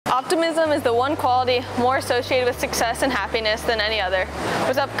Optimism is the one quality more associated with success and happiness than any other.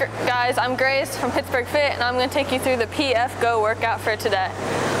 What's up, guys? I'm Grace from Pittsburgh Fit, and I'm going to take you through the PF Go workout for today.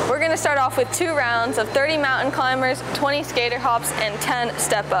 We're going to start off with 2 rounds of 30 mountain climbers, 20 skater hops, and 10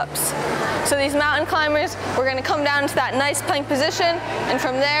 step-ups. So these mountain climbers, we're going to come down to that nice plank position, and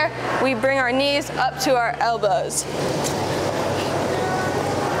from there, we bring our knees up to our elbows.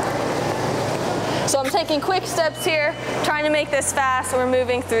 So I'm taking quick steps here, trying to make this fast. We're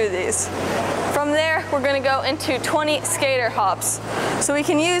moving through these. From there, we're going to go into 20 skater hops. So we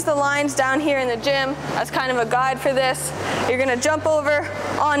can use the lines down here in the gym as kind of a guide for this. You're going to jump over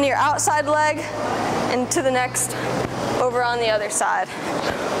on your outside leg and to the next over on the other side.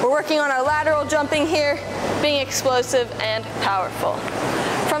 We're working on our lateral jumping here, being explosive and powerful.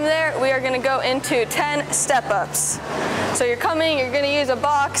 From there, we are going to go into 10 step-ups. So you're coming, you're going to use a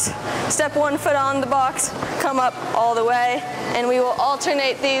box, step 1 foot on the box, come up all the way, and we will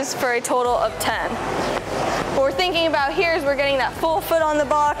alternate these for a total of 10. What we're thinking about here is we're getting that full foot on the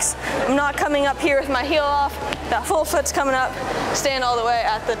box. I'm not coming up here with my heel off. That full foot's coming up, stand all the way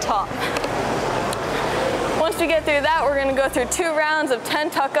at the top. Once we get through that, we're going to go through 2 rounds of 10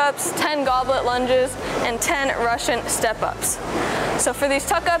 tuck-ups, 10 goblet lunges, and 10 Russian step-ups. So for these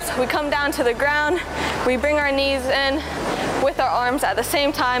tuck-ups, we come down to the ground, we bring our knees in with our arms at the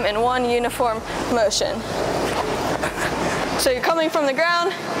same time in one uniform motion. So you're coming from the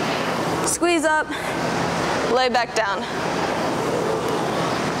ground, squeeze up, lay back down.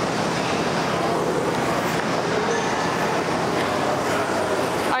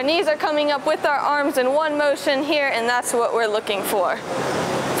 Our knees are coming up with our arms in one motion here, and that's what we're looking for.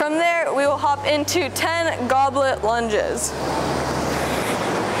 From there, we will hop into 10 goblet lunges.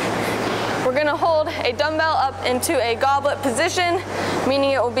 We're going to hold a dumbbell up into a goblet position,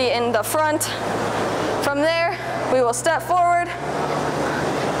 meaning it will be in the front. From there, we will step forward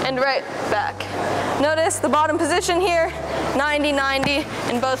and right back. Notice the bottom position here,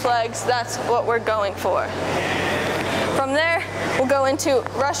 90-90 in both legs. That's what we're going for. From there, we'll go into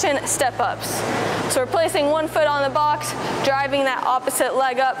Russian step-ups. So we're placing 1 foot on the box, driving that opposite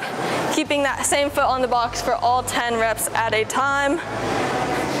leg up, keeping that same foot on the box for all 10 reps at a time.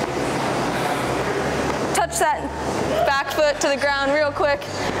 Touch that back foot to the ground real quick,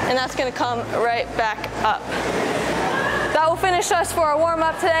 and that's going to come right back up. That will finish us for our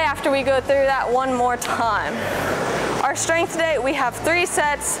warm-up today after we go through that one more time. Our strength today, we have 3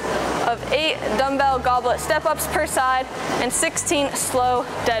 sets of 8 dumbbell goblet step-ups per side and 16 slow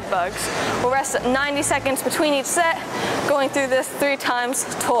dead bugs. We'll rest 90 seconds between each set, going through this 3 times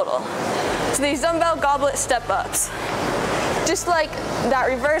total. So these dumbbell goblet step-ups. Just like that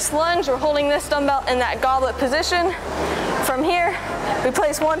reverse lunge, we're holding this dumbbell in that goblet position. From here, we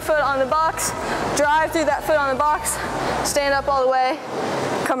place 1 foot on the box, drive through that foot on the box, stand up all the way,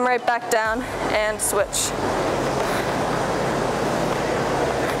 come right back down, and switch.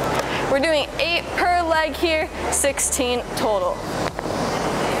 We're doing 8 per leg here, 16 total.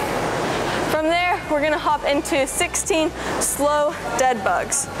 From there, we're going to hop into 16 slow dead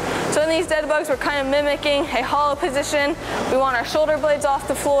bugs. So in these dead bugs, we're kind of mimicking a hollow position. We want our shoulder blades off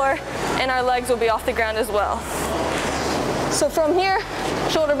the floor, and our legs will be off the ground as well. So from here,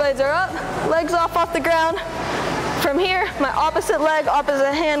 shoulder blades are up, legs off the ground. From here, my opposite leg,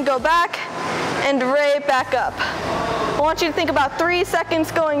 opposite hand go back, and right back up. I want you to think about 3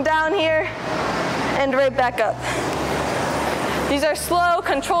 seconds going down here, and right back up. These are slow,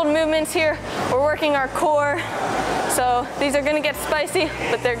 controlled movements here. We're working our core, so these are going to get spicy,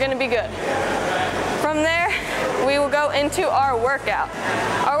 but they're going to be good. From there, we will go into our workout.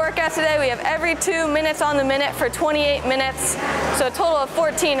 Our workout today, we have every 2 minutes on the minute for 28 minutes, so a total of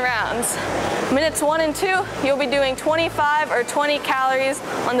 14 rounds. Minutes 1 and 2, you'll be doing 25 or 20 calories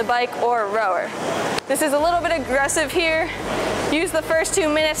on the bike or rower. This is a little bit aggressive here. Use the first 2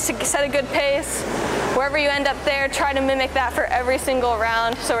 minutes to set a good pace. Wherever you end up there, try to mimic that for every single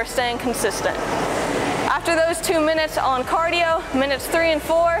round so we're staying consistent. After those 2 minutes on cardio, minutes 3 and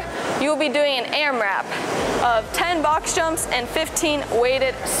 4, you will be doing an AMRAP of 10 box jumps and 15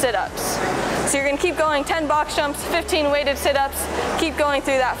 weighted sit-ups. So you're going to keep going 10 box jumps, 15 weighted sit-ups, keep going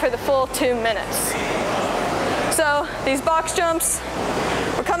through that for the full 2 minutes. So these box jumps,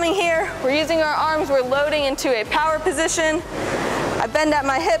 we're coming here, we're using our arms, we're loading into a power position. I bend at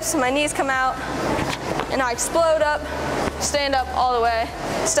my hips, my knees come out, and I explode up, stand up all the way,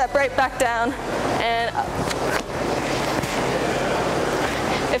 step right back down, and up.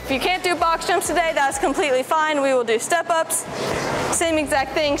 If you can't do box jumps today, that's completely fine. We will do step-ups. Same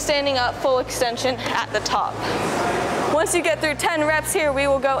exact thing, standing up, full extension at the top. Once you get through 10 reps here, we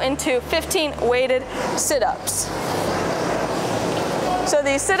will go into 15 weighted sit-ups. So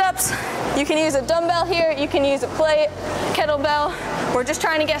these sit-ups, you can use a dumbbell here, you can use a plate, kettlebell. We're just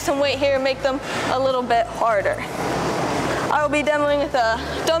trying to get some weight here and make them a little bit harder. I will be demoing with a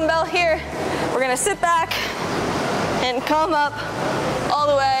dumbbell here. We're gonna sit back and come up all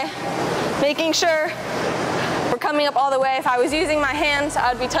the way, making sure we're coming up all the way. If I was using my hands,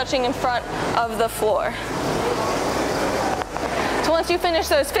 I would be touching in front of the floor. So once you finish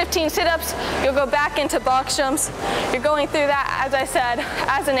those 15 sit-ups, you'll go back into box jumps. You're going through that, as I said,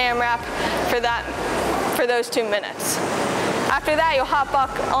 as an AMRAP for those 2 minutes. After that, you'll hop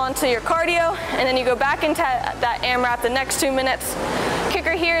back onto your cardio, and then you go back into that AMRAP the next 2 minutes.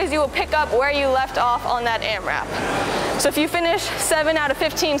 Kicker here is you will pick up where you left off on that AMRAP. So if you finish 7 out of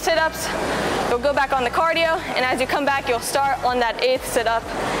 15 sit-ups, you'll go back on the cardio, and as you come back, you'll start on that 8th sit-up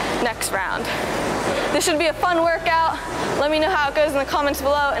next round. This should be a fun workout. Let me know how it goes in the comments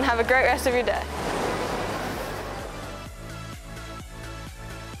below, and have a great rest of your day.